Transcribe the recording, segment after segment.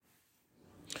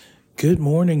Good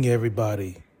morning,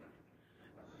 everybody,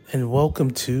 and welcome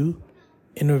to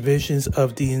Innovations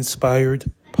of the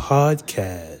Inspired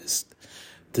podcast.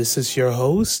 This is your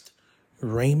host,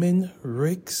 Raymond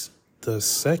Ricks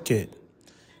II.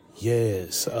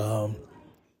 Yes,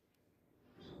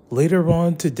 later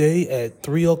on today at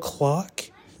 3 o'clock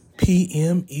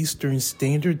p.m. Eastern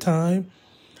Standard Time,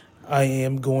 I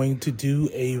am going to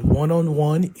do a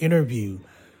one-on-one interview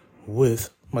with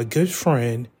my good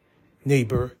friend,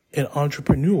 neighbor, and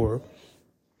entrepreneur,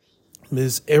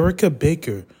 Ms. Erica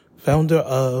Baker, founder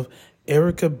of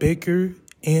Erica Baker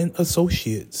and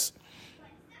Associates.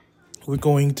 We're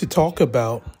going to talk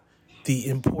about the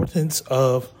importance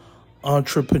of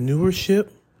entrepreneurship.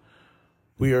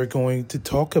 We are going to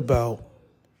talk about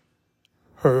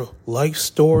her life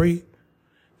story,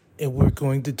 and we're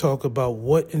going to talk about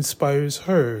what inspires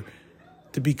her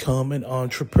to become an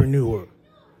entrepreneur.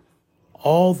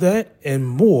 All that and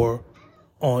more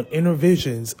on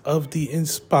Innovations of the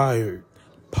Inspired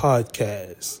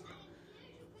podcast.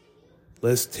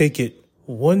 Let's take it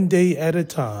one day at a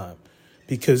time,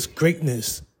 because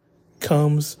greatness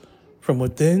comes from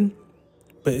within,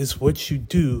 but it's what you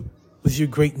do with your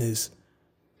greatness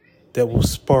that will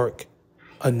spark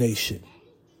a nation.